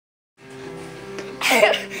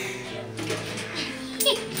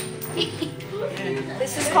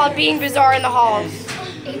This is called being bizarre in the halls.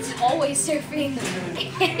 It's hallway surfing.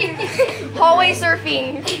 Hallway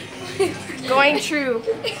surfing. Going true.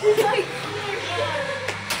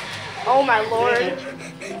 Oh my lord.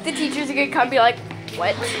 The teachers are gonna come and be like,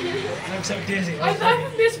 what? I'm so dizzy. I thought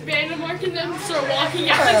Miss Vandermark and then start walking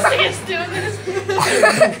out and say it's doing this.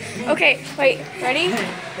 Okay, wait, ready?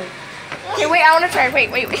 Okay, wait, I wanna try. Wait.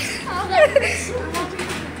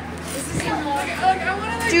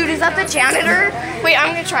 Dude, is that the janitor? Wait,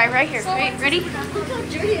 I'm gonna try right here. Wait, ready?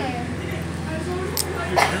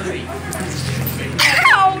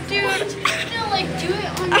 Ow, dude. Like, do it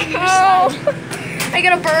on your Ow. I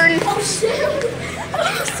got a burn. Oh shit!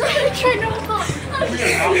 I'm sorry, trying to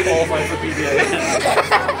I'll qualify for PBA.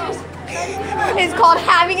 It's called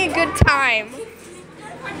having a good time.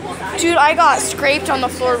 Dude, I got scraped on the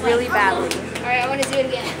floor really badly. Alright, I want to do it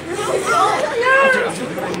again.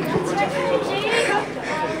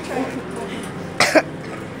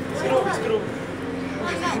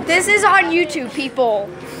 This is on YouTube, people.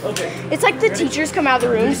 Okay. It's like the teachers come out of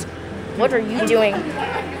the rooms. What are you doing?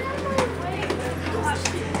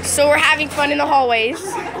 So we're having fun in the hallways.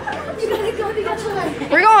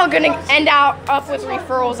 We're all gonna end up with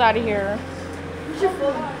referrals out of here.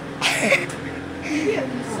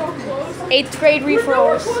 8th grade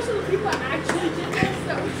referrals.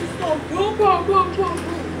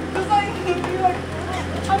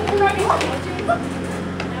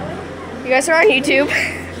 You guys are on YouTube.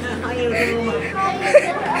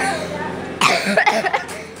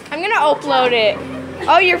 I'm gonna upload it.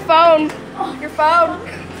 Oh, your phone. Your phone.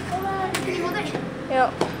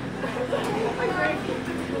 Yep.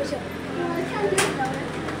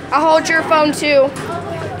 I'll hold your phone too.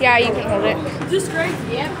 Yeah, you can hold it. This great?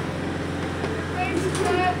 Yep.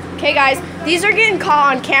 Okay, guys, these are getting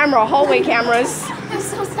caught on camera. Hallway cameras. I'm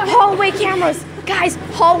so sorry. Hallway cameras. Guys,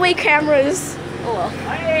 hallway cameras.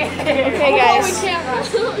 Okay, guys.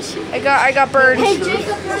 I got burned. Hey,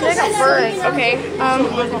 Jacob, I got burned. Okay.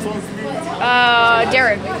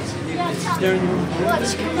 Derek.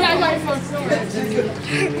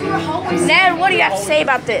 Ned, what do you have to say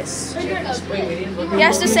about this? He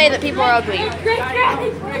has to say that people are ugly.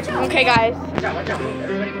 Okay, guys.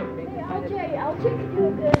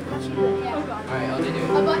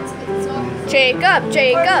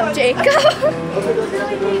 Jacob.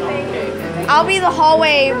 I'll be the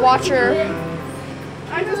hallway watcher.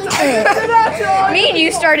 Me and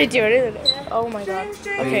you started doing it. Oh my god.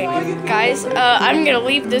 Okay, guys, I'm gonna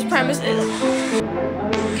leave this premises.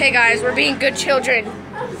 Okay, guys, we're being good children.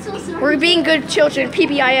 We're being good children,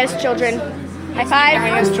 PBIS children. High five.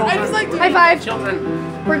 High five.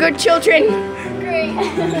 We're good children. Great.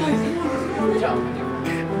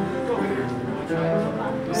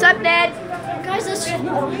 What's up, Ned? Guys, let's try.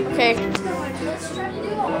 Okay. Let's try to do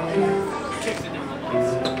it.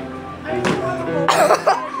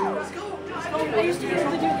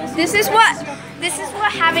 This is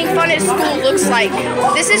what having fun at school looks like.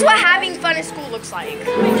 This is what having fun at school looks like.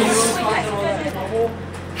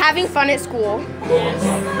 Having fun at school.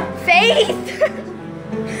 Faith.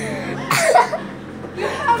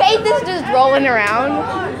 Faith is just rolling around.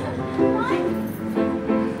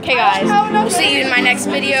 Okay, guys. We'll see you in my next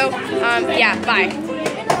video. Yeah, bye.